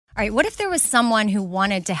All right, what if there was someone who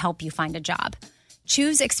wanted to help you find a job?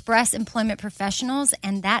 Choose Express Employment Professionals,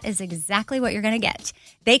 and that is exactly what you're going to get.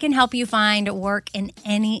 They can help you find work in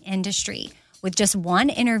any industry. With just one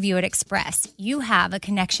interview at Express, you have a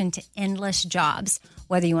connection to endless jobs.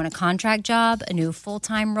 Whether you want a contract job, a new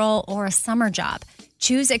full-time role, or a summer job,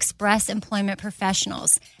 choose Express Employment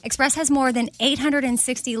Professionals. Express has more than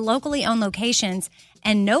 860 locally owned locations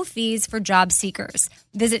and no fees for job seekers.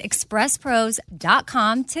 Visit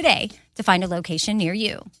expresspros.com today to find a location near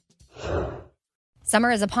you. Summer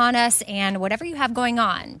is upon us, and whatever you have going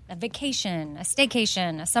on, a vacation, a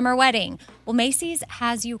staycation, a summer wedding, well, Macy's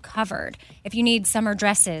has you covered. If you need summer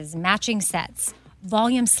dresses, matching sets,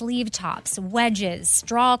 volume sleeve tops, wedges,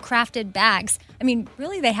 straw-crafted bags,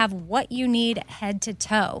 really they have what you need head to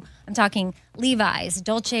toe. I'm talking Levi's,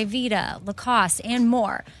 Dolce Vita, Lacoste, and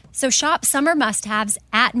more. So shop summer must-haves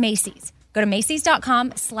at Macy's. Go to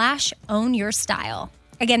Macys.com/ownyourstyle.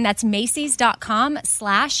 Again, that's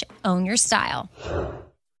Macys.com/ownyourstyle.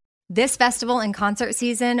 This festival and concert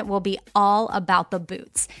season will be all about the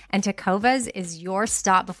boots, and Tecovas is your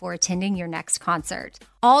stop before attending your next concert.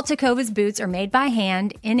 All Tecovas boots are made by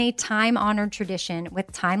hand in a time-honored tradition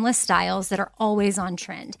with timeless styles that are always on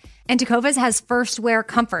trend. And Tecovas has first wear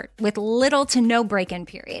comfort with little to no break-in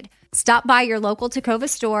period. Stop by your local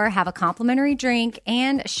Tecovas store, have a complimentary drink,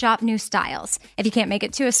 and shop new styles. If you can't make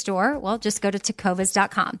it to a store, well, just go to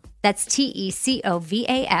tecovas.com. That's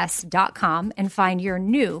TECOVAS.com and find your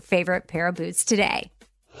new favorite pair of boots today.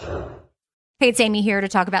 Hey, it's Amy here to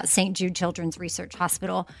talk about St. Jude Children's Research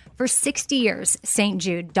Hospital. For 60 years, St.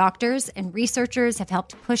 Jude doctors and researchers have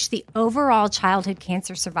helped push the overall childhood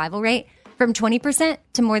cancer survival rate from 20%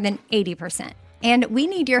 to more than 80%. And we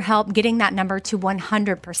need your help getting that number to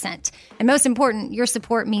 100%. And most important, your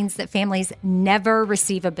support means that families never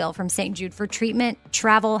receive a bill from St. Jude for treatment,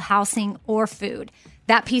 travel, housing, or food.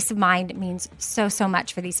 That peace of mind means so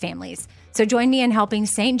much for these families. So join me in helping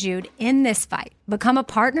St. Jude in this fight. Become a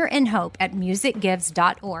partner in hope at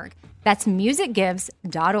musicgives.org. That's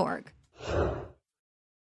musicgives.org.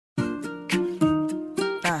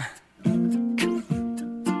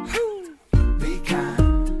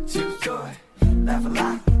 Laugh a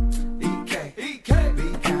lot. EK. Be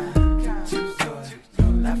kind. Choose joy.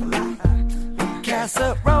 Laugh a lot.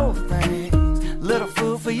 Casserole things. Little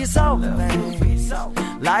food for your soul things.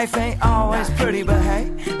 Life ain't always pretty, but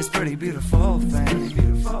hey, it's pretty beautiful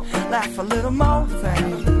things. Laugh a little more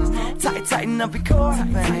things. Tighten up your core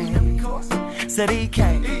things. Said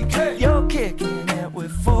EK. You're kicking it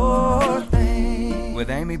with 4 things. With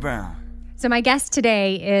Amy Brown. So my guest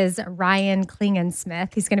today is Ryan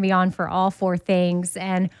Klingensmith. He's going to be on for all 4 things.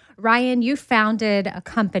 And Ryan, you founded a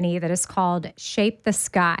company that is called Shape the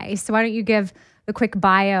Sky. So why don't you give the quick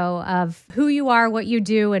bio of who you are, what you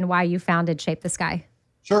do, and why you founded Shape the Sky?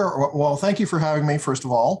 Sure. Well, thank you for having me, first of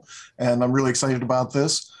all. And I'm really excited about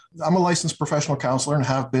this. I'm a licensed professional counselor and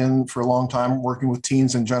have been for a long time working with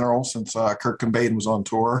teens in general since Kurt Cobain was on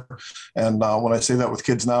tour. And when I say that with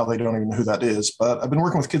kids now, they don't even know who that is. But I've been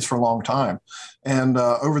working with kids for a long time. And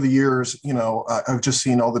over the years, I've just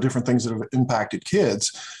seen all the different things that have impacted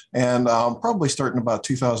kids. And probably starting about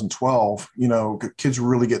 2012, kids were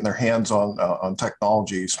really getting their hands on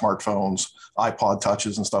technology, smartphones, iPod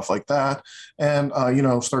touches and stuff like that. And,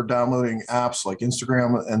 started downloading apps like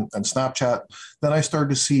Instagram and Snapchat. Then I started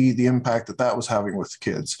to see the impact that was having with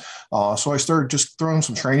kids. So I started just throwing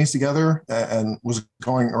some trainings together and was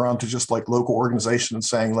going around to just like local organizations and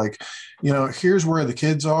saying like, here's where the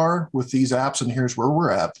kids are with these apps and here's where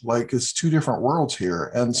we're at. Like it's 2 different worlds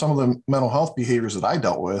here. And some of the mental health behaviors that I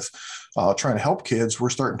dealt with trying to help kids were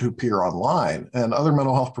starting to appear online, and other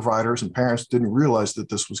mental health providers and parents didn't realize that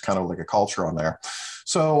this was kind of like a culture on there.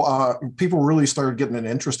 So people really started getting an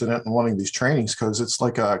interest in it and wanting these trainings because it's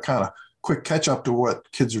like a kind of quick catch up to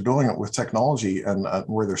what kids are doing with technology and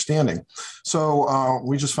where they're standing. So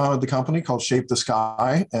we just founded the company called Shape the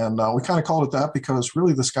Sky. And we kind of called it that because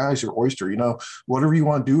really the sky is your oyster. Whatever you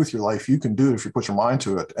want to do with your life, you can do it if you put your mind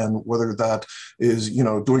to it. And whether that is,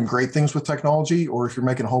 doing great things with technology, or if you're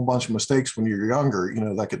making a whole bunch of mistakes when you're younger,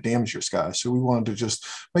 that could damage your sky. So we wanted to just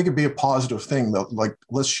make it be a positive thing that like,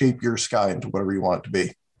 let's shape your sky into whatever you want it to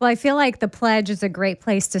be. Well, I feel like the pledge is a great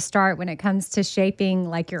place to start when it comes to shaping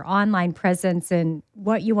like your online presence and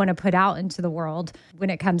what you want to put out into the world when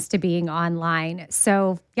it comes to being online.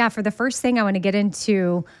 So yeah, for the first thing, I want to get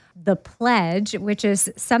into the pledge, which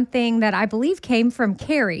is something that I believe came from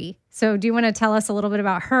Carrie. So do you want to tell us a little bit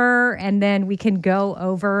about her, and then we can go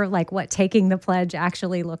over like what taking the pledge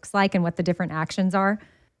actually looks like and what the different actions are?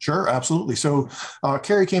 Sure, absolutely. So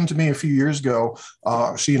Carrie came to me a few years ago.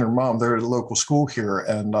 She and her mom, they're at a local school here,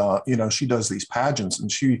 and she does these pageants,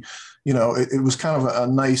 and it was kind of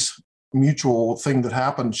a nice mutual thing that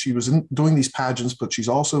happened. She was doing these pageants, but she's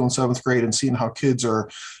also in seventh grade and seeing how kids are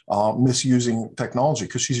misusing technology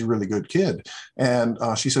because she's a really good kid. And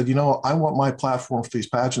she said, I want my platform for these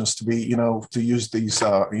pageants to be, to use these,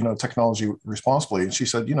 technology responsibly. And she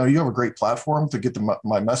said, you have a great platform to get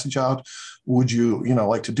my message out. Would you,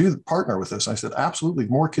 like to partner with this? And I said, absolutely.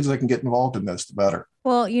 The more kids I can get involved in this, the better.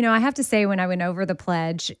 Well, I have to say, when I went over the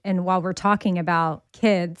pledge, and while we're talking about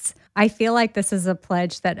kids, I feel like this is a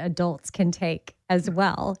pledge that adults can take as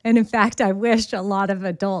well. And in fact, I wish a lot of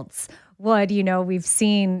adults would. We've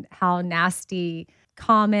seen how nasty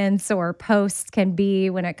comments or posts can be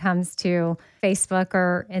when it comes to Facebook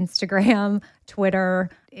or Instagram, Twitter.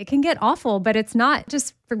 It can get awful, but it's not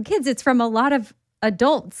just from kids, it's from a lot of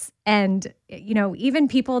adults and, even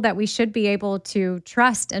people that we should be able to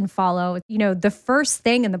trust and follow. The first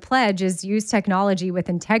thing in the pledge is use technology with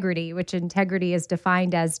integrity, which integrity is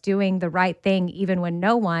defined as doing the right thing, even when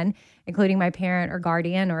no one, including my parent or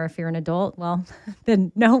guardian, or if you're an adult, well,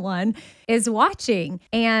 then no one is watching.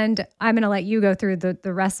 And I'm going to let you go through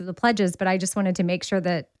the rest of the pledges, but I just wanted to make sure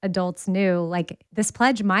that adults knew, like, this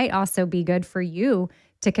pledge might also be good for you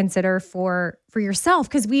to consider for yourself,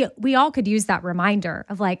 because we all could use that reminder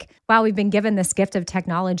of like, wow, we've been given this gift of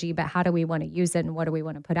technology, but how do we want to use it and what do we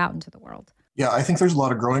want to put out into the world? Yeah, I think there's a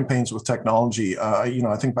lot of growing pains with technology.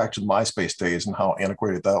 I think back to the MySpace days and how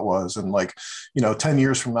antiquated that was. And 10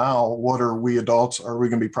 years from now, what are we adults? Are we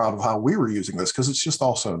going to be proud of how we were using this? Because it's just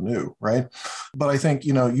all so new, right? But I think,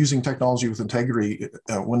 using technology with integrity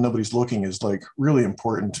when nobody's looking is like really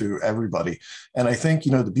important to everybody. And I think,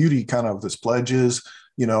 the beauty kind of this pledge is,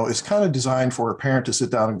 it's kind of designed for a parent to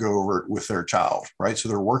sit down and go over it with their child, right? So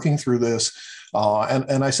they're working through this.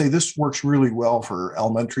 And I say this works really well for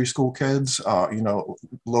elementary school kids,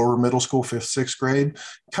 lower middle school, 5th, 6th grade,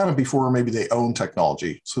 kind of before maybe they own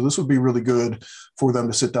technology. So this would be really good for them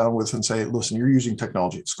to sit down with and say, listen, you're using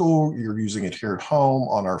technology at school, you're using it here at home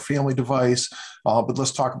on our family device, but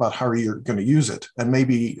let's talk about how you're going to use it. And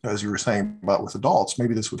maybe, as you were saying about with adults,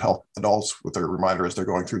 maybe this would help adults with their reminder as they're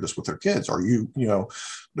going through this with their kids. Are you,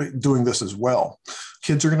 doing this as well?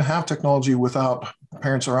 Kids are going to have technology without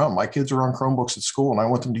parents around. My kids are on Chromebooks at school, and I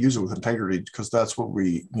want them to use it with integrity because that's what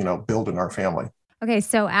we, build in our family. Okay,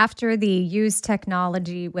 so after the use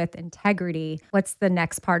technology with integrity, what's the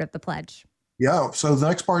next part of the pledge? Yeah, so the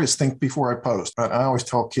next part is think before I post. And I always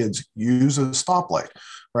tell kids, use a stoplight,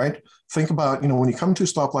 right? Think about, when you come to a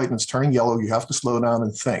stoplight and it's turning yellow, you have to slow down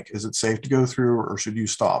and think, is it safe to go through or should you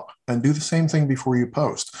stop? And do the same thing before you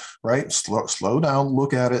post, right? Slow down,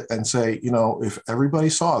 look at it and say, if everybody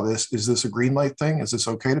saw this, is this a green light thing? Is this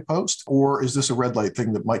okay to post? Or is this a red light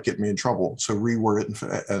thing that might get me in trouble? So reword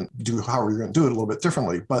it and do however you're going to do it a little bit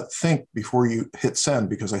differently. But think before you hit send,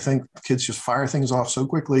 because I think kids just fire things off so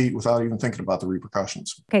quickly without even thinking about the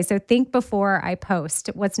repercussions. Okay, so think before I post.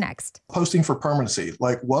 What's next? Posting for permanency,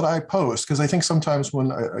 like what I post, because I think sometimes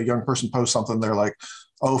when a young person posts something, they're like,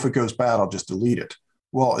 oh, if it goes bad, I'll just delete it.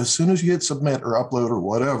 Well, as soon as you hit submit or upload or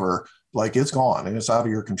whatever, like it's gone and it's out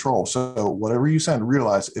of your control. So whatever you send,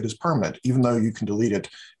 realize it is permanent. Even though you can delete it,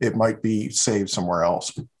 it might be saved somewhere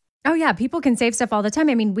else. Oh, yeah. People can save stuff all the time.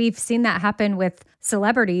 I mean, we've seen that happen with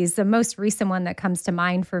celebrities. The most recent one that comes to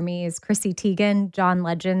mind for me is Chrissy Teigen, John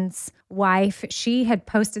Legend's wife. She had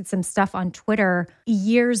posted some stuff on Twitter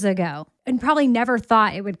years ago and probably never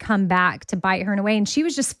thought it would come back to bite her in a way. And she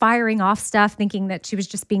was just firing off stuff, thinking that she was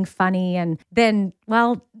just being funny. And then,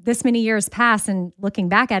 well, this many years pass and looking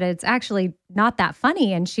back at it, it's actually not that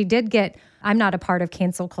funny. And she did get, I'm not a part of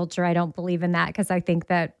cancel culture. I don't believe in that because I think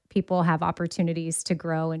that people have opportunities to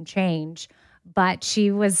grow and change. But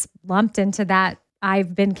she was lumped into that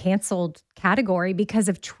I've been canceled category because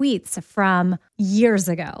of tweets from years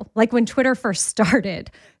ago, like when Twitter first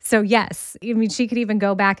started. So yes, I mean, she could even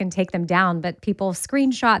go back and take them down, but people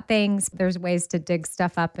screenshot things. There's ways to dig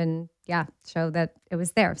stuff up and show that it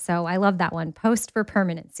was there. So I love that one. Post for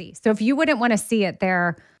permanency. So if you wouldn't want to see it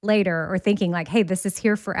there later or thinking like, hey, this is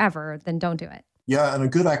here forever, then don't do it. Yeah. And a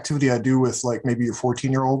good activity I do with like maybe your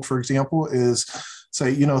 14-year-old, for example, is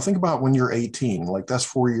say, think about when you're 18, like that's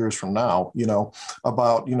 4 years from now,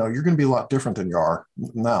 about, you're going to be a lot different than you are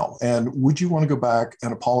now. And would you want to go back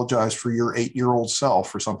and apologize for your 8-year-old self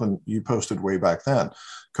for something you posted way back then?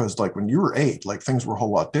 Because like when you were 8, like things were a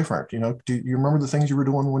whole lot different. Do you remember the things you were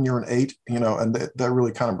doing when you were 8? And that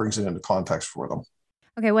really kind of brings it into context for them.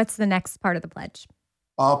 Okay. What's the next part of the pledge?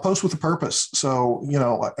 Post with a purpose. So,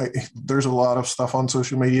 there's a lot of stuff on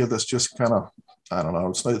social media that's just kind of I don't know,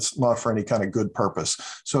 it's not for any kind of good purpose.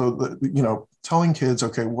 So, telling kids,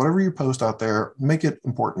 okay, whatever you post out there, make it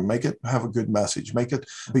important, make it have a good message, make it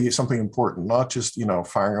be something important, not just,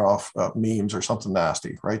 firing off memes or something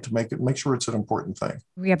nasty, right? To make sure it's an important thing.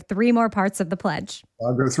 We have 3 more parts of the pledge.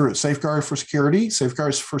 I'll go through it. Safeguards for security.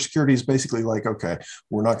 Safeguards for security is basically like, okay,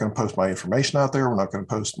 we're not going to post my information out there. We're not going to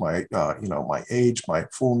post my, my age, my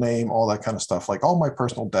full name, all that kind of stuff, like all my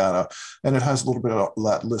personal data. And it has a little bit of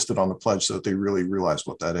that listed on the pledge so that they really realize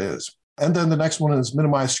what that is. And then the next one is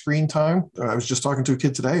minimize screen time. I was just talking to a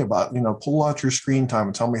kid today about, pull out your screen time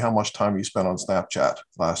and tell me how much time you spent on Snapchat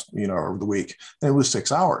over the week. And it was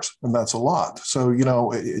 6 hours, and that's a lot. So,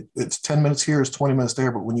 it's 10 minutes here, it's 20 minutes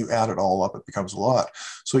there, but when you add it all up, it becomes a lot.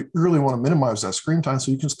 So you really want to minimize that screen time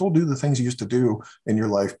so you can still do the things you used to do in your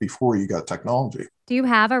life before you got technology. Do you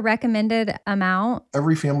have a recommended amount?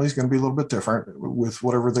 Every family is going to be a little bit different with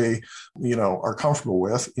whatever they, are comfortable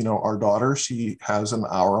with. Our daughter, she has an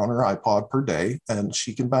hour on her iPod per day, and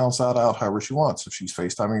she can balance that out however she wants. If she's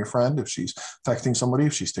FaceTiming a friend, if she's texting somebody,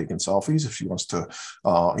 if she's taking selfies, if she wants to,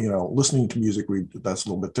 listening to music, that's a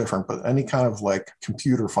little bit different. But any kind of like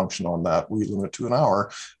computer function on that, we limit to an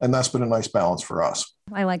hour. And that's been a nice balance for us.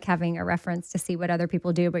 I like having a reference to see what other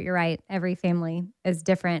people do, but you're right. Every family is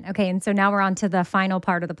different. Okay. And so now we're on to the final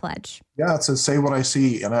part of the pledge. Yeah. It says, say what I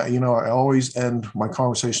see. And I always end my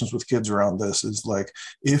conversations with kids around this is like,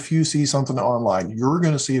 if you see something online, you're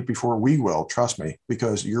going to see it before we will, trust me,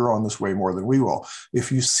 because you're on this way more than we will.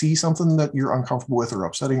 If you see something that you're uncomfortable with or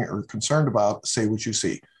upsetting or concerned about, say what you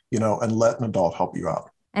see, and let an adult help you out.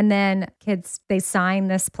 And then kids, they sign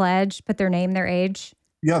this pledge, put their name, their age.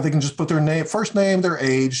 Yeah, they can just put their name, first name, their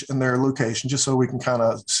age, and their location, just so we can kind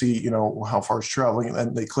of see, how far it's traveling.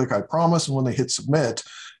 And they click I promise. And when they hit submit,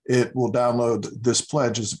 it will download this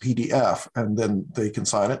pledge as a PDF, and then they can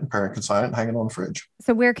sign it, and parent can sign it and hang it on the fridge.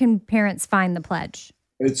 So where can parents find the pledge?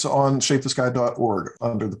 It's on shapethesky.org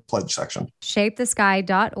under the pledge section.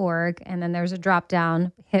 Shapethesky.org. And then there's a drop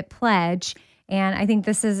down, hit pledge. And I think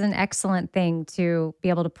this is an excellent thing to be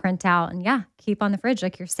able to print out and keep on the fridge,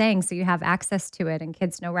 like you're saying, so you have access to it and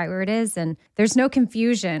kids know right where it is. And there's no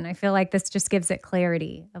confusion. I feel like this just gives it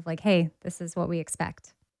clarity of like, hey, this is what we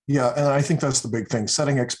expect. Yeah. And I think that's the big thing,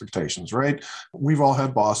 setting expectations, right? We've all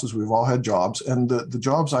had bosses, we've all had jobs. And the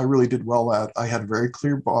jobs I really did well at, I had a very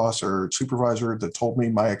clear boss or supervisor that told me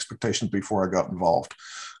my expectations before I got involved.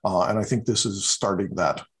 And I think this is starting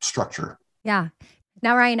that structure. Yeah.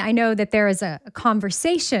 Now, Ryan, I know that there is a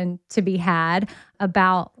conversation to be had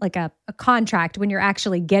about like a contract when you're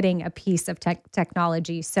actually getting a piece of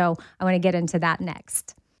technology. So I want to get into that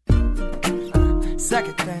next.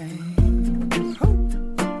 Second thing.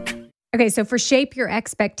 Okay, so for Shape Your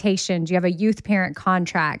Expectations, you have a youth parent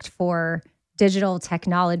contract for digital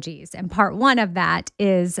technologies. And part 1 of that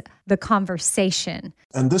is the conversation.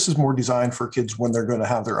 And this is more designed for kids when they're going to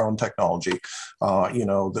have their own technology,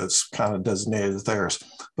 that's kind of designated as theirs.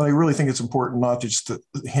 But I really think it's important not just to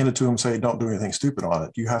hand it to them and say, don't do anything stupid on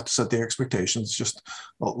it. You have to set the expectations, just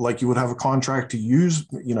like you would have a contract to use,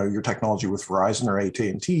 your technology with Verizon or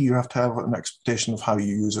AT&T. You have to have an expectation of how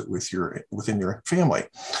you use it within your family.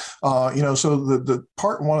 So the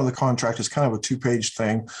part 1 of the contract is kind of a 2-page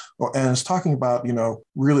thing. And it's talking about,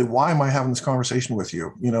 really, why am I having this conversation with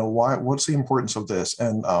you? What's the importance of this?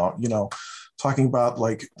 And, talking about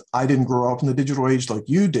like, I didn't grow up in the digital age like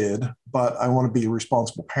you did, but I want to be a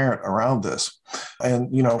responsible parent around this.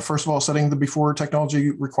 And, first of all, setting the before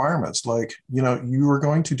technology requirements, like, you are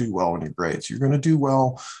going to do well in your grades. You're going to do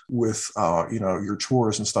well with, your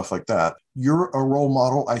chores and stuff like that. You're a role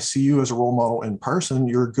model. I see you as a role model in person.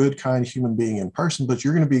 You're a good, kind human being in person, but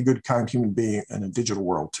you're going to be a good, kind human being in a digital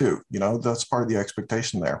world too. That's part of the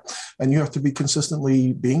expectation there. And you have to be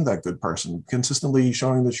consistently being that good person, consistently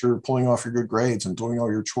showing that you're pulling off your good grades and doing all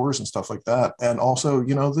your chores and stuff like that. And also,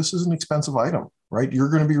 this is an expensive item, right? You're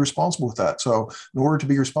going to be responsible with that. So in order to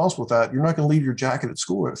be responsible with that, you're not going to leave your jacket at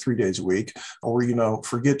school 3 days a week, or,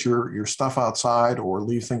 forget your stuff outside or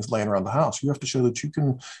leave things laying around the house. You have to show that you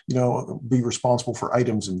can, be responsible for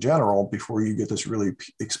items in general before you get this really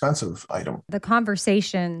expensive item. The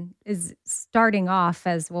conversation is starting off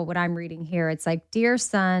as, well, what I'm reading here. It's like, dear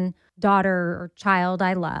son, daughter, or child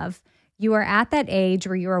I love, you are at that age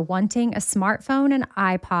where you are wanting a smartphone, an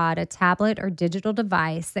iPod, a tablet, or digital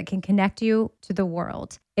device that can connect you to the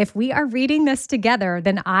world. If we are reading this together,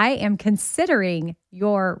 then I am considering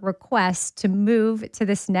your request to move to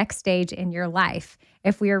this next stage in your life.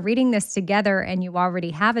 If we are reading this together and you already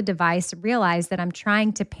have a device, realize that I'm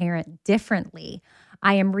trying to parent differently.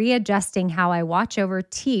 I am readjusting how I watch over,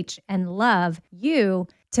 teach, and love you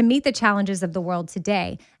to meet the challenges of the world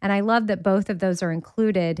today. And I love that both of those are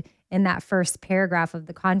included in that first paragraph of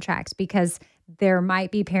the contract, because there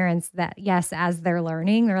might be parents that, yes, as they're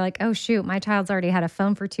learning, they're like, oh, shoot, my child's already had a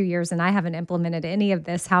phone for 2 years and I haven't implemented any of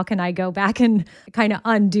this. How can I go back and kind of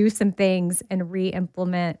undo some things and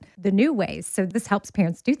re-implement the new ways? So this helps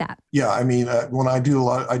parents do that. Yeah, I mean, when I do a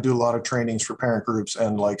lot of trainings for parent groups,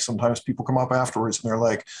 and like sometimes people come up afterwards and they're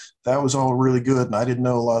like, that was all really good and I didn't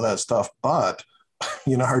know a lot of that stuff, but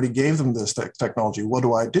I already gave them this technology. What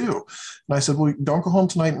do I do? And I said, well, don't go home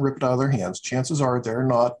tonight and rip it out of their hands. Chances are they're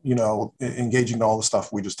not, engaging in all the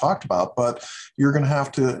stuff we just talked about, but you're going to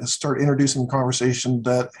have to start introducing the conversation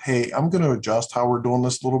that, hey, I'm going to adjust how we're doing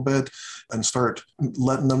this a little bit, and start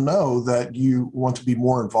letting them know that you want to be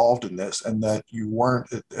more involved in this and that you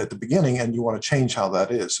weren't at the beginning and you want to change how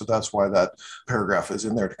that is. So that's why that paragraph is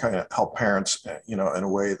in there, to kind of help parents, in a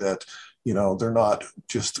way that they're not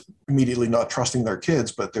just immediately not trusting their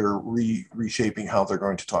kids, but they're reshaping how they're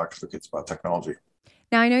going to talk to their kids about technology.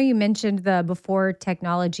 Now, I know you mentioned the before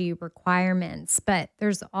technology requirements, but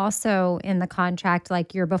there's also in the contract,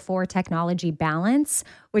 like your before technology balance,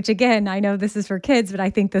 which again, I know this is for kids, but I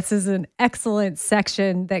think this is an excellent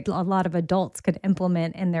section that a lot of adults could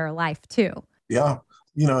implement in their life too. Yeah.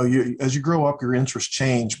 As you grow up, your interests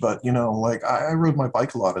change. But, like I rode my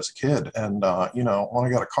bike a lot as a kid. And, when I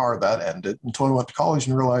got a car, that ended until I went to college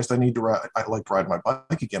and realized I liked riding my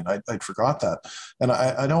bike again. I'd forgot that. And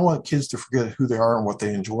I don't want kids to forget who they are and what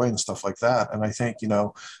they enjoy and stuff like that. And I think,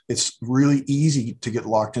 it's really easy to get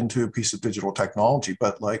locked into a piece of digital technology.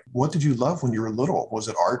 But like, what did you love when you were little? Was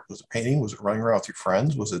it art? Was it painting? Was it running around with your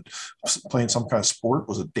friends? Was it playing some kind of sport?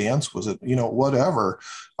 Was it dance? Was it, whatever?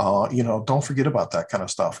 Don't forget about that kind of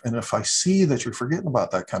stuff. And if I see that you're forgetting about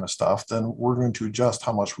that kind of stuff, then we're going to adjust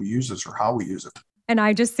how much we use this or how we use it. And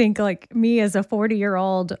I just think, like, me as a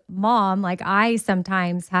 40-year-old mom, like, I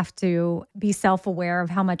sometimes have to be self-aware of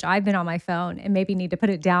how much I've been on my phone and maybe need to put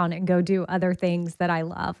it down and go do other things that I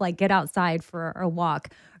love, like get outside for a walk,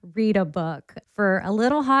 read a book. For a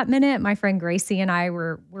little hot minute, my friend Gracie and I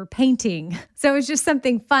were painting. So it's just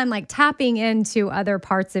something fun, like tapping into other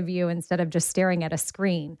parts of you instead of just staring at a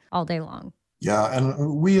screen all day long. Yeah.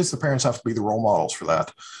 And we as the parents have to be the role models for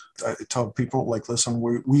that. I tell people, like, listen,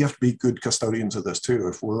 we have to be good custodians of this too.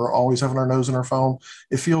 If we're always having our nose in our phone,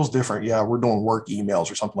 it feels different. Yeah, we're doing work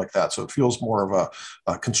emails or something like that. So it feels more of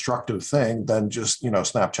a constructive thing than just,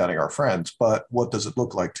 Snapchatting our friends. But what does it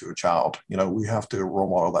look like to a child? We have to role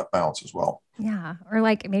model that balance as well. Yeah. Or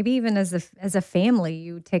like maybe even as a family,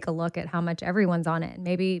 you take a look at how much everyone's on it and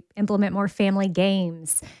maybe implement more family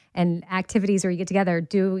games and activities where you get together.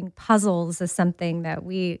 Doing puzzles is something that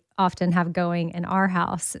we often have going in our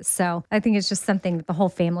house. So I think it's just something that the whole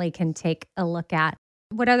family can take a look at.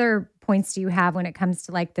 What other points do you have when it comes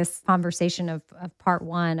to like this conversation of part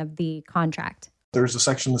one of the contract? There's a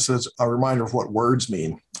section that says a reminder of what words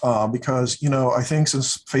mean. Because, I think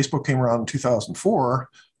since Facebook came around in 2004,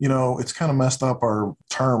 it's kind of messed up our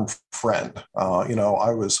term friend.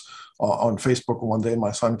 I was on Facebook one day and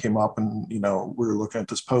my son came up and, we were looking at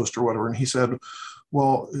this post or whatever. And he said,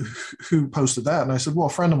 well, who posted that? And I said, well, a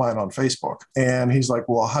friend of mine on Facebook. And he's like,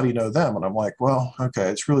 well, how do you know them? And I'm like, well, okay,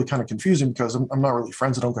 it's really kind of confusing because I'm not really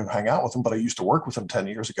friends. I don't go hang out with them, but I used to work with them 10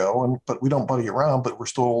 years ago. But we don't buddy around, but we're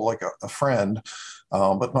still like a friend.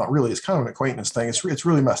 But not really. It's kind of an acquaintance thing. It's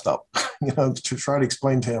really messed up, to try to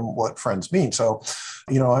explain to him what friends mean. So,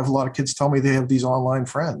 I have a lot of kids tell me they have these online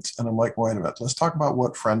friends. And I'm like, wait a minute, let's talk about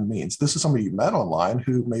what friend means. This is somebody you met online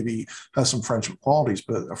who maybe has some friendship qualities,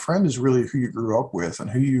 but a friend is really who you grew up with and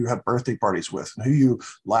who you had birthday parties with and who you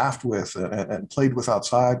laughed with and played with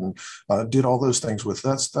outside and did all those things with.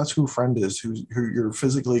 That's who a friend is, who you're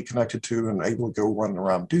physically connected to and able to go run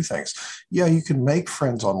around and do things. Yeah, you can make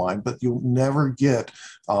friends online, but you'll never get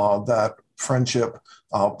that friendship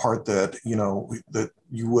part that that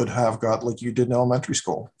you would have got like you did in elementary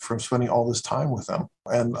school from spending all this time with them.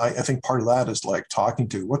 And I think part of that is like talking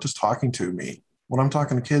to. What does talking to mean? When I'm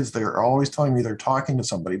talking to kids, they're always telling me they're talking to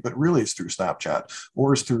somebody, but really it's through Snapchat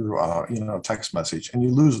or it's through text message, and you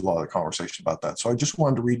lose a lot of the conversation about that. So I just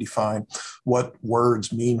wanted to redefine what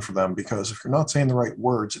words mean for them, because if you're not saying the right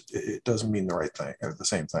words, it doesn't mean the right thing or the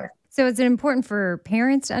same thing. So is it important for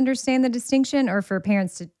parents to understand the distinction or for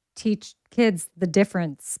parents to teach kids the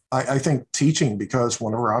difference? I think teaching, because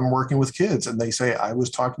whenever I'm working with kids and they say, I was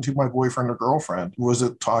talking to my boyfriend or girlfriend, was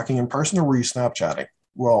it talking in person or were you Snapchatting?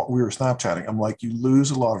 Well, we were Snapchatting. I'm like, you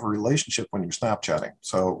lose a lot of a relationship when you're Snapchatting.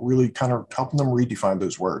 So really kind of helping them redefine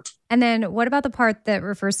those words. And then what about the part that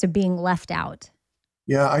refers to being left out?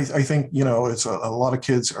 Yeah, I think, it's a lot of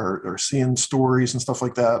kids are seeing stories and stuff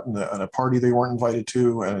like that and a party they weren't invited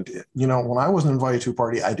to. And, when I wasn't invited to a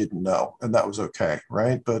party, I didn't know. And that was okay.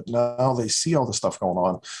 Right. But now they see all the stuff going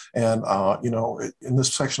on. And, in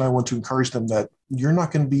this section, I want to encourage them that you're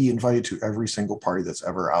not going to be invited to every single party that's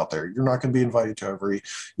ever out there. You're not going to be invited to every,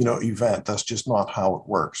 event. That's just not how it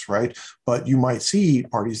works. Right. But you might see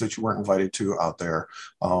parties that you weren't invited to out there.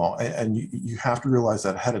 And you have to realize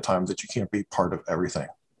that ahead of time that you can't be part of everything.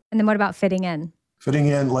 And then what about fitting in? Fitting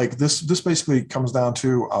in, like this basically comes down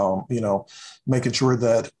to, making sure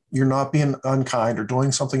that you're not being unkind or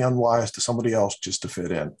doing something unwise to somebody else just to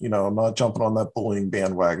fit in, not jumping on that bullying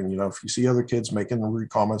bandwagon. If you see other kids making rude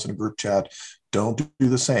comments in a group chat, don't do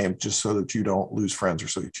the same just so that you don't lose friends or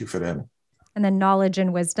so that you fit in. And then knowledge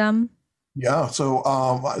and wisdom. Yeah.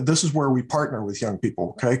 So this is where we partner with young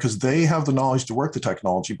people, okay? Because they have the knowledge to work the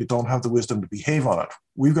technology, but don't have the wisdom to behave on it.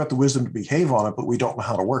 We've got the wisdom to behave on it, but we don't know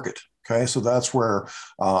how to work it. Okay. So that's where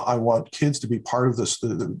I want kids to be part of this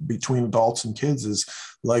between adults and kids is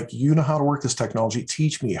like, know how to work this technology.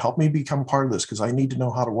 Teach me, help me become part of this because I need to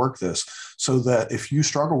know how to work this so that if you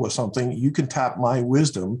struggle with something, you can tap my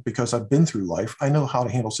wisdom because I've been through life. I know how to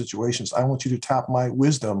handle situations. I want you to tap my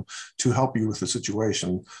wisdom to help you with the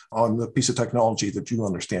situation on the piece of technology that you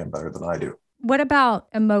understand better than I do. What about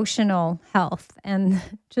emotional health and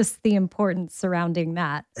just the importance surrounding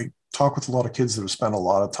that? I talk with a lot of kids that have spent a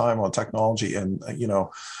lot of time on technology and,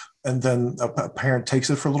 and then a parent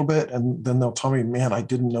takes it for a little bit and then they'll tell me, man, I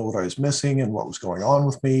didn't know what I was missing and what was going on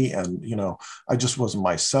with me. And, I just wasn't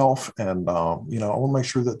myself. And, I want to make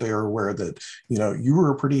sure that they are aware that, you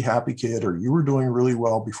were a pretty happy kid or you were doing really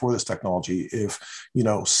well before this technology. If,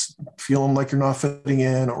 feeling like you're not fitting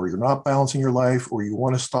in or you're not balancing your life or you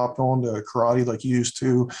want to stop going to karate like you used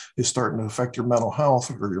to is starting to affect your mental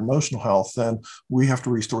health or your emotional health, then we have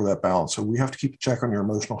to restore that balance. So we have to keep a check on your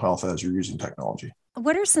emotional health as you're using technology.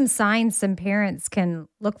 What are some signs some parents can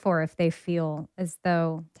look for if they feel as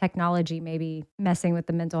though technology may be messing with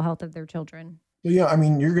the mental health of their children? Well, yeah,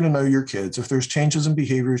 you're going to know your kids. If there's changes in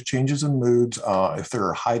behaviors, changes in moods, if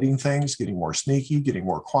they're hiding things, getting more sneaky, getting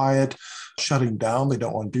more quiet, shutting down, they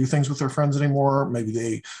don't want to do things with their friends anymore.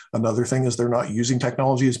 Maybe another thing is they're not using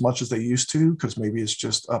technology as much as they used to because maybe it's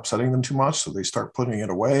just upsetting them too much. So they start putting it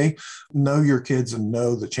away. Know your kids and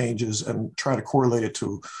know the changes and try to correlate it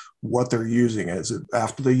to what they're using. Is it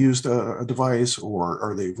after they used a device or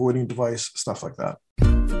are they avoiding a device? Stuff like that.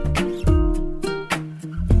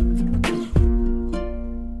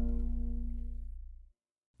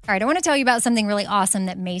 All right, I want to tell you about something really awesome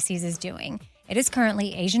that Macy's is doing. It is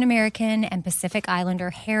currently Asian American and Pacific Islander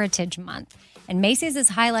Heritage Month. And Macy's is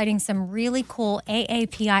highlighting some really cool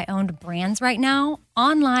AAPI-owned brands right now,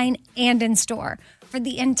 online and in store. For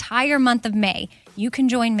the entire month of May, you can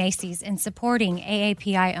join Macy's in supporting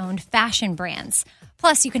AAPI-owned fashion brands.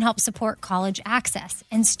 Plus, you can help support college access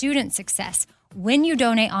and student success when you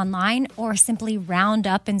donate online or simply round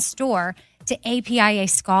up in store to APIA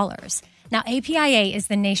scholars. Now, APIA is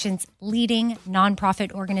the nation's leading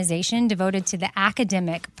nonprofit organization devoted to the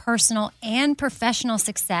academic, personal, and professional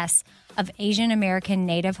success of Asian American,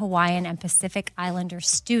 Native Hawaiian, and Pacific Islander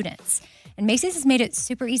students. And Macy's has made it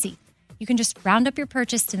super easy. You can just round up your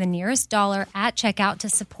purchase to the nearest dollar at checkout to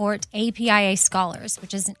support APIA Scholars,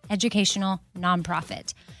 which is an educational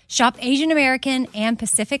nonprofit. Shop Asian American and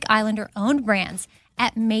Pacific Islander-owned brands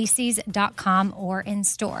at Macy's.com or in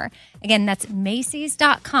store. Again, that's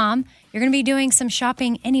Macy's.com. You're going to be doing some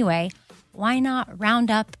shopping anyway. Why not round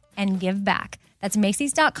up and give back? That's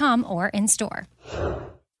Macy's.com or in store.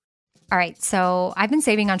 All right, so I've been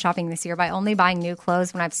saving on shopping this year by only buying new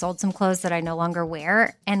clothes when I've sold some clothes that I no longer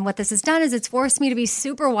wear. And what this has done is it's forced me to be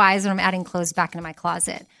super wise when I'm adding clothes back into my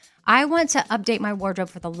closet. I want to update my wardrobe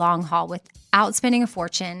for the long haul without spending a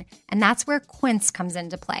fortune, and that's where Quince comes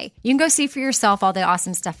into play. You can go see for yourself all the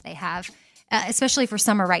awesome stuff they have, especially for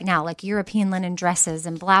summer right now, like European linen dresses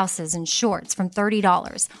and blouses and shorts from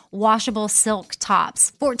 $30, washable silk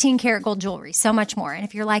tops, 14-karat gold jewelry, so much more. And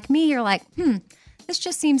if you're like me, you're like, this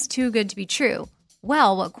just seems too good to be true.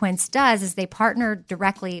 Well, what Quince does is they partner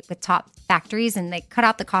directly with top factories and they cut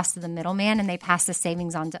out the cost of the middleman and they pass the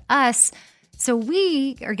savings on to us. So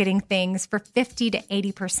we are getting things for 50 to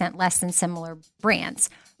 80% less than similar brands.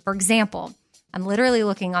 For example, I'm literally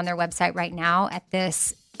looking on their website right now at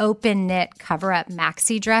this open knit cover-up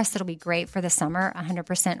maxi dress that'll be great for the summer,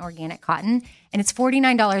 100% organic cotton, and it's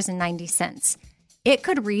 $49.90. It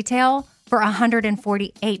could retail for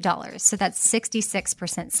 $148, so that's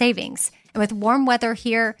 66% savings. And with warm weather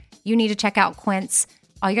here, you need to check out Quince.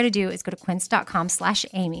 All you got to do is go to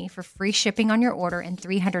quince.com/Amy for free shipping on your order and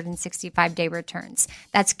 365-day returns.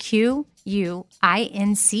 That's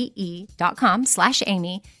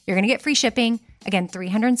QUINCE.com/Amy. You're going to get free shipping. Again,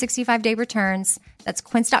 365-day returns. That's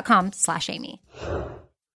quince.com/Amy.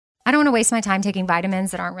 I don't want to waste my time taking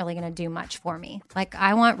vitamins that aren't really going to do much for me. Like,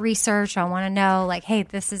 I want research. I want to know, like, hey,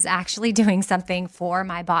 this is actually doing something for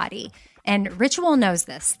my body. And Ritual knows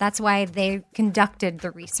this. That's why they conducted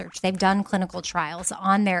the research. They've done clinical trials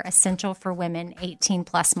on their Essential for Women 18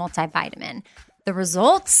 Plus multivitamin. The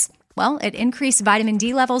results? Well, it increased vitamin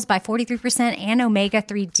D levels by 43% and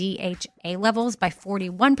omega-3 DHA levels by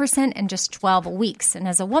 41% in just 12 weeks. And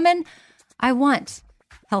as a woman, I want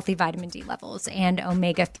healthy vitamin D levels and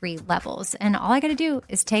omega-3 levels. And all I got to do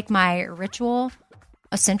is take my Ritual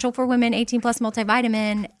Essential for Women 18 Plus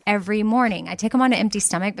multivitamin every morning. I take them on an empty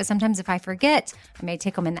stomach, but sometimes if I forget, I may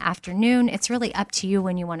take them in the afternoon. It's really up to you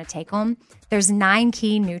when you want to take them. There's 9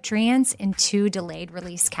 key nutrients in 2 delayed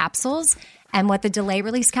release capsules. And what the delayed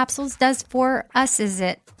release capsules does for us is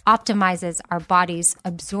it optimizes our body's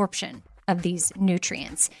absorption of these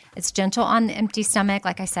nutrients. It's gentle on the empty stomach.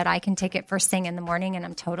 Like I said, I can take it first thing in the morning and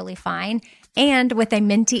I'm totally fine. And with a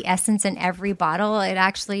minty essence in every bottle, it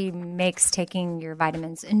actually makes taking your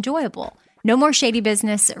vitamins enjoyable. No more shady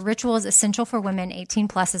business. Ritual's Essential for Women 18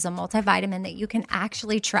 Plus is a multivitamin that you can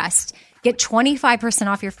actually trust. Get 25%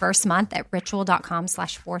 off your first month at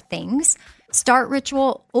ritual.com/4things. Start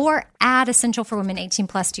Ritual or add Essential for Women 18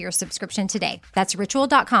 Plus to your subscription today. That's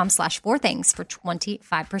ritual.com/4things for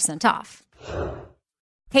 25% off.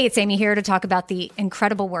 Hey, it's Amy here to talk about the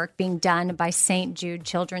incredible work being done by St. Jude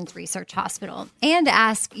Children's Research Hospital and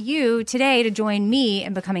ask you today to join me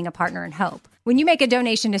in becoming a partner in hope. When you make a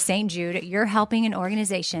donation to St. Jude, you're helping an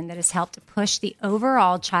organization that has helped push the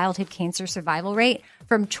overall childhood cancer survival rate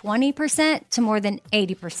from 20% to more than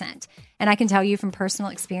 80%. And I can tell you from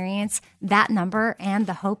personal experience, that number and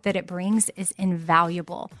the hope that it brings is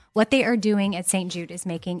invaluable. What they are doing at St. Jude is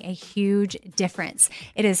making a huge difference.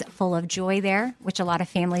 It is full of joy there, which a lot of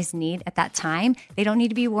families need at that time. They don't need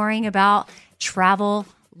to be worrying about travel,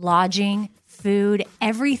 lodging, food.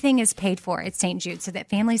 Everything is paid for at St. Jude so that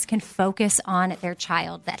families can focus on their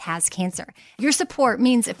child that has cancer. Your support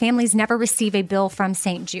means families never receive a bill from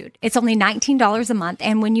St. Jude. It's only $19 a month,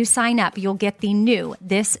 and when you sign up, you'll get the new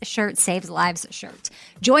This Shirt Saves Lives shirt.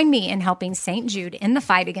 Join me in helping St. Jude in the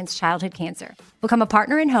fight against childhood cancer. Become a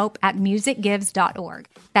partner in hope at musicgives.org.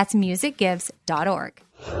 That's musicgives.org.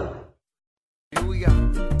 Here we go.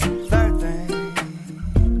 Third thing.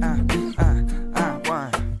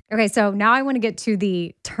 Okay, so now I want to get to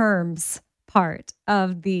the terms part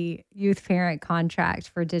of the youth parent contract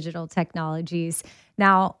for digital technologies.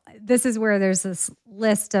 Now, this is where there's this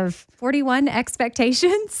list of 41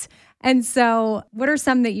 expectations. And so what are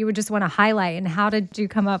some that you would just want to highlight, and how did you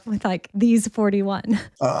come up with like these 41?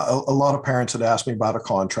 A lot of parents had asked me about a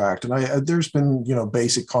contract, and there's been,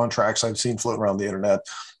 basic contracts I've seen floating around the internet.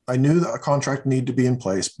 I knew that a contract needed to be in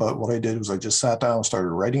place, but what I did was I just sat down and started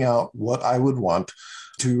writing out what I would want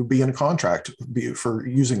to be in a contract for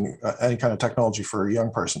using any kind of technology for a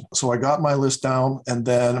young person. So I got my list down, and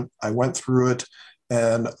then I went through it,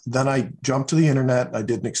 and then I jumped to the internet. I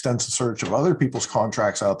did an extensive search of other people's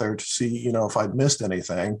contracts out there to see, if I'd missed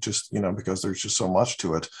anything, just, because there's just so much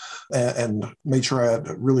to it, and made sure I had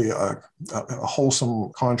really a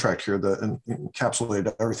wholesome contract here that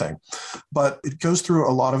encapsulated everything. But it goes through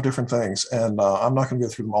a lot of different things, and I'm not going to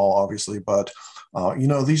go through them all, obviously, but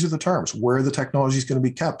these are the terms: where the technology is going to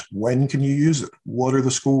be kept, when can you use it, what are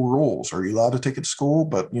the school rules, are you allowed to take it to school,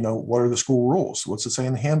 but what are the school rules, what's it say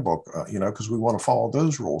in the handbook, because we want to follow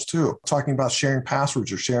those rules too. Talking about sharing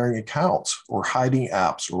passwords or sharing accounts or hiding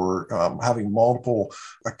apps or having multiple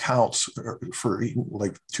accounts for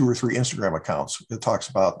like 2 or 3 Instagram accounts. It talks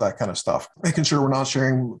about that kind of stuff. Making sure we're not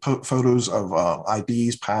sharing photos of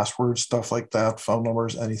IDs, passwords, stuff like that, phone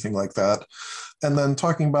numbers, anything like that. And then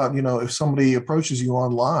talking about, if somebody approaches you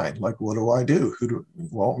online, like, what do I do?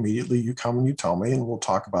 Well, immediately you come and you tell me, and we'll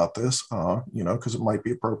talk about this, because it might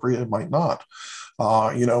be appropriate, it might not.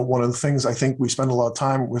 One of the things I think we spend a lot of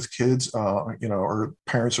time with kids, or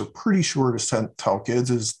parents are pretty sure to tell kids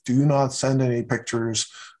is do not send any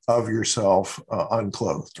pictures of yourself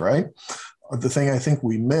unclothed, right? The thing I think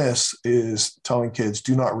we miss is telling kids,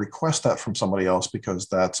 do not request that from somebody else, because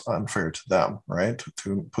that's unfair to them, right?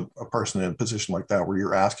 To put a person in a position like that where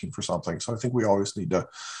you're asking for something. So I think we always need to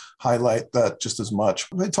highlight that just as much.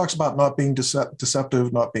 It talks about not being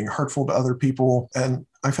deceptive, not being hurtful to other people. And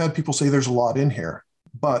I've had people say there's a lot in here.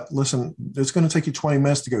 But listen, it's going to take you 20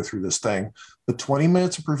 minutes to go through this thing. The 20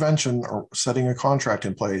 minutes of prevention or setting a contract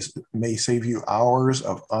in place may save you hours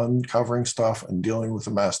of uncovering stuff and dealing with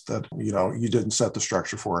a mess that, you didn't set the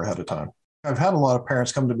structure for ahead of time. I've had a lot of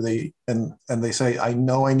parents come to me and they say, I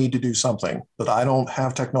know I need to do something, but I don't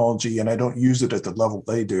have technology and I don't use it at the level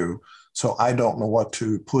they do. So I don't know what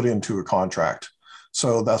to put into a contract.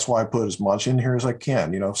 So that's why I put as much in here as I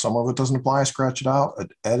can. If some of it doesn't apply, I scratch it out,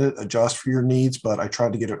 edit, adjust for your needs, but I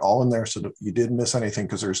tried to get it all in there so that you didn't miss anything,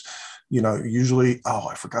 because there's, usually,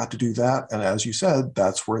 I forgot to do that. And as you said,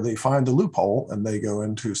 that's where they find the loophole and they go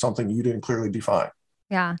into something you didn't clearly define.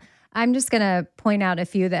 Yeah. I'm just going to point out a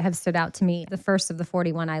few that have stood out to me. The first of the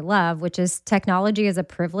 41 I love, which is technology is a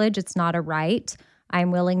privilege. It's not a right.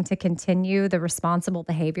 I'm willing to continue the responsible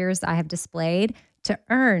behaviors I have displayed to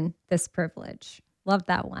earn this privilege. Love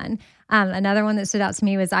that one. Another one that stood out to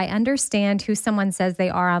me was I understand who someone says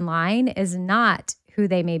they are online is not who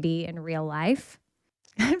they may be in real life.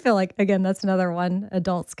 I feel like, again, that's another one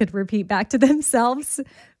adults could repeat back to themselves.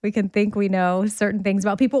 We can think we know certain things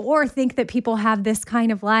about people or think that people have this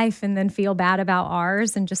kind of life and then feel bad about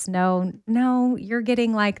ours and just know, no, you're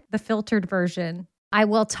getting like the filtered version. I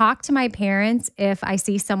will talk to my parents if I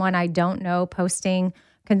see someone I don't know posting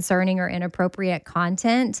concerning or inappropriate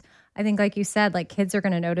content. I think, like you said, like kids are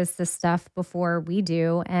going to notice this stuff before we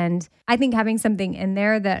do. And I think having something in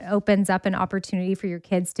there that opens up an opportunity for your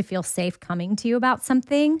kids to feel safe coming to you about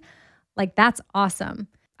something, like that's awesome.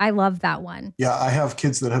 I love that one. Yeah, I have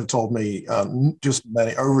kids that have told me just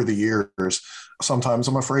many over the years. Sometimes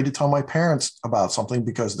I'm afraid to tell my parents about something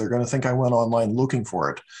because they're going to think I went online looking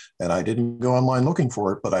for it. And I didn't go online looking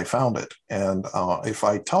for it, but I found it. And if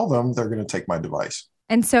I tell them, they're going to take my device.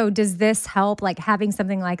 And so does this help, like having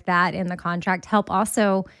something like that in the contract, help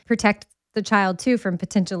also protect the child too from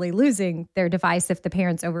potentially losing their device if the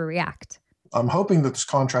parents overreact? I'm hoping that this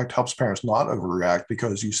contract helps parents not overreact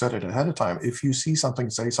because you said it ahead of time. If you see something,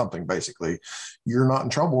 say something, basically. You're not in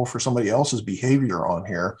trouble for somebody else's behavior on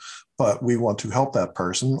here, but we want to help that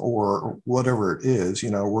person or whatever it is.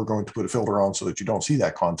 We're going to put a filter on so that you don't see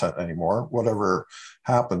that content anymore. Whatever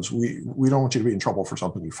happens, we don't want you to be in trouble for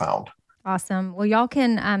something you found. Awesome. Well, y'all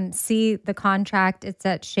can see the contract. It's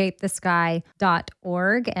at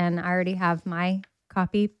shapethesky.org, and I already have my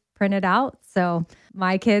copy printed out. So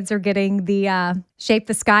my kids are getting the Shape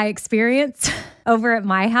the Sky experience over at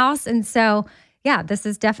my house. And so, yeah, this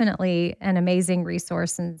is definitely an amazing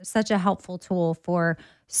resource and such a helpful tool for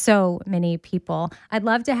so many people. I'd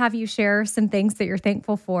love to have you share some things that you're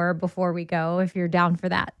thankful for before we go, if you're down for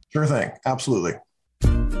that. Sure thing. Absolutely.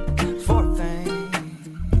 Fourth thing.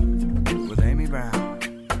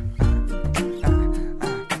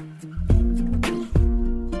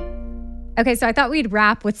 Okay, so I thought we'd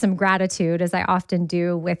wrap with some gratitude, as I often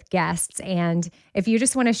do with guests. And if you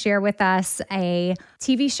just want to share with us a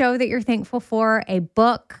TV show that you're thankful for, a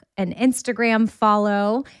book, an Instagram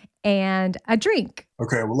follow, and a drink.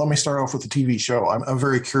 Okay, well, let me start off with the TV show. I'm a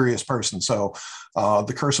very curious person. So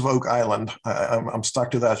The Curse of Oak Island, I'm stuck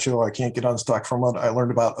to that show. I can't get unstuck from it. I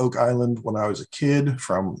learned about Oak Island when I was a kid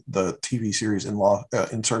from the TV series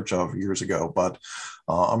In Search Of years ago. But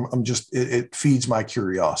it feeds my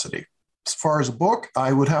curiosity. As far as a book,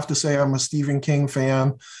 I would have to say I'm a Stephen King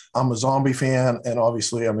fan. I'm a zombie fan, and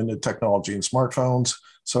obviously I'm into technology and smartphones.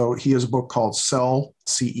 So he has a book called Cell,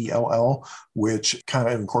 C-E-L-L, which kind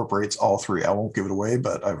of incorporates all three. I won't give it away,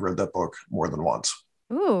 but I've read that book more than once.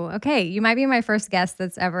 Ooh, okay. You might be my first guest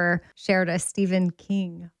that's ever shared a Stephen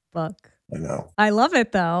King book. I know. I love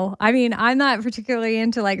it, though. I mean, I'm not particularly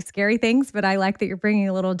into like scary things, but I like that you're bringing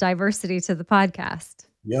a little diversity to the podcast.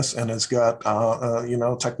 Yes, and it's got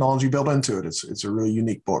technology built into it. It's a really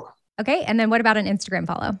unique book. Okay, and then what about an Instagram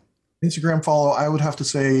follow? Instagram follow, I would have to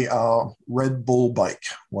say Red Bull Bike,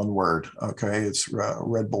 one word. Okay, it's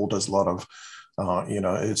Red Bull does a lot of,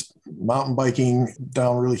 it's mountain biking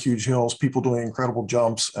down really huge hills, people doing incredible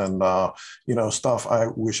jumps and, stuff I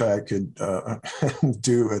wish I could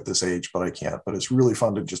do at this age, but I can't. But it's really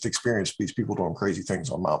fun to just experience these people doing crazy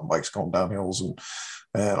things on mountain bikes, going down hills and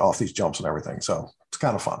off these jumps and everything. So it's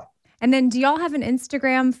kind of fun. And then do y'all have an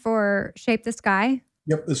Instagram for Shape the Sky?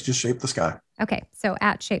 Yep, it's just Shape the Sky. Okay, so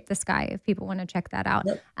at Shape the Sky, if people want to check that out.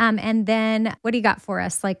 Yep. And then what do you got for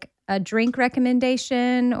us? Like a drink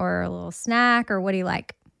recommendation or a little snack, or what do you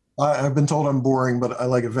like? I've been told I'm boring, but I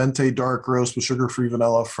like a Venti dark roast with sugar-free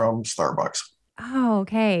vanilla from Starbucks. Oh,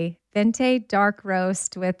 okay. Venti dark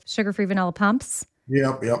roast with sugar-free vanilla pumps?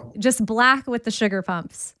 Yep. Just black with the sugar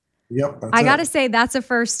pumps. Yep. I got to say, that's a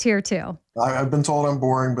first here too. I've been told I'm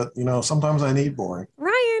boring, but sometimes I need boring.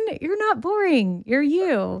 Ryan, you're not boring. You're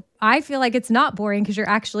you. I feel like it's not boring because you're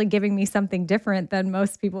actually giving me something different than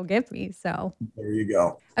most people give me. So there you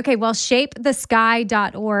go. Okay, well,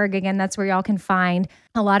 shapethesky.org. Again, that's where y'all can find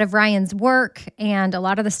a lot of Ryan's work and a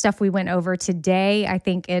lot of the stuff we went over today. I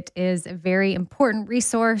think it is a very important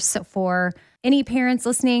resource for any parents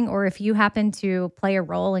listening, or if you happen to play a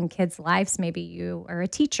role in kids' lives, maybe you are a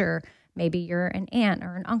teacher, maybe you're an aunt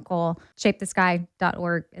or an uncle.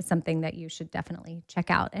 Shapethesky.org is something that you should definitely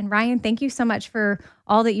check out. And Ryan, thank you so much for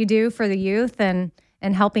all that you do for the youth and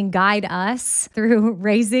helping guide us through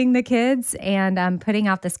raising the kids and putting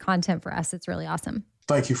out this content for us. It's really awesome.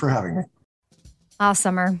 Thank you for having me.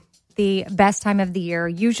 Summer, the best time of the year,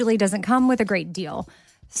 usually doesn't come with a great deal.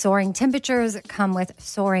 Soaring temperatures come with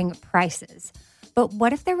soaring prices. But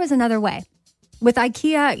what if there was another way? With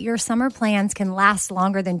IKEA, your summer plans can last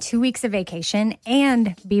longer than 2 weeks of vacation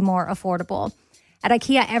and be more affordable. At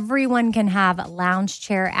IKEA, everyone can have lounge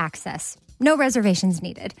chair access. No reservations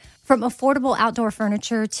needed. From affordable outdoor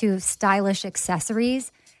furniture to stylish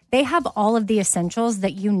accessories, they have all of the essentials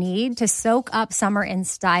that you need to soak up summer in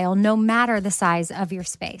style, no matter the size of your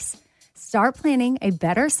space. Start planning a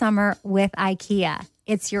better summer with IKEA.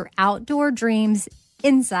 It's your outdoor dreams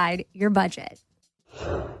inside your budget.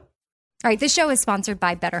 All right, this show is sponsored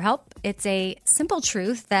by BetterHelp. It's a simple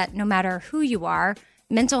truth that no matter who you are,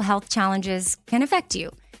 mental health challenges can affect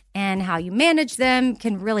you, and how you manage them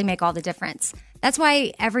can really make all the difference. That's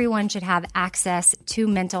why everyone should have access to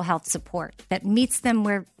mental health support that meets them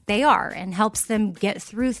where they are and helps them get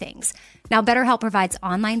through things. Now, BetterHelp provides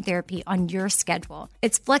online therapy on your schedule.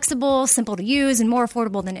 It's flexible, simple to use, and more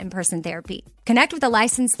affordable than in-person therapy. Connect with a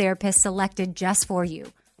licensed therapist selected just for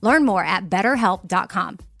you. Learn more at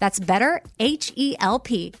BetterHelp.com. That's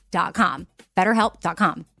BetterHelp.com.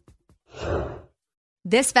 BetterHelp.com.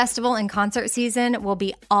 This festival and concert season will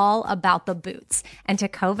be all about the boots, and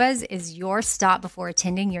Tecovas is your stop before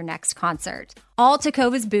attending your next concert. All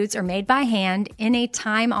Tecovas boots are made by hand in a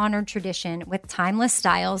time-honored tradition with timeless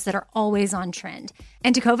styles that are always on trend.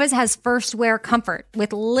 And Tecovas has first wear comfort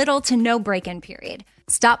with little to no break-in period.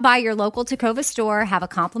 Stop by your local Tecovas store, have a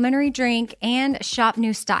complimentary drink, and shop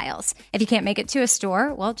new styles. If you can't make it to a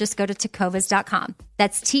store, well, just go to tecovas.com.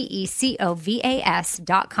 That's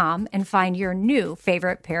TECOVAS.com and find your new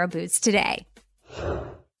favorite pair of boots today.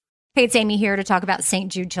 Hey, it's Amy here to talk about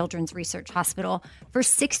St. Jude Children's Research Hospital. For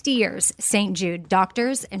 60 years, St. Jude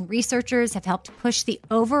doctors and researchers have helped push the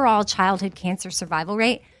overall childhood cancer survival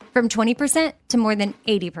rate from 20% to more than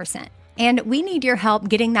 80%. And we need your help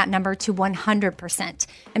getting that number to 100%.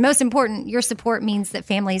 And most important, your support means that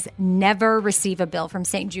families never receive a bill from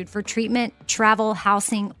St. Jude for treatment, travel,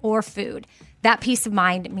 housing, or food. That peace of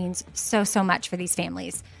mind means so, so much for these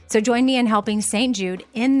families. So join me in helping St. Jude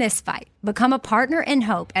in this fight. Become a partner in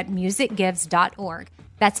hope at musicgives.org.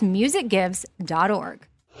 That's musicgives.org.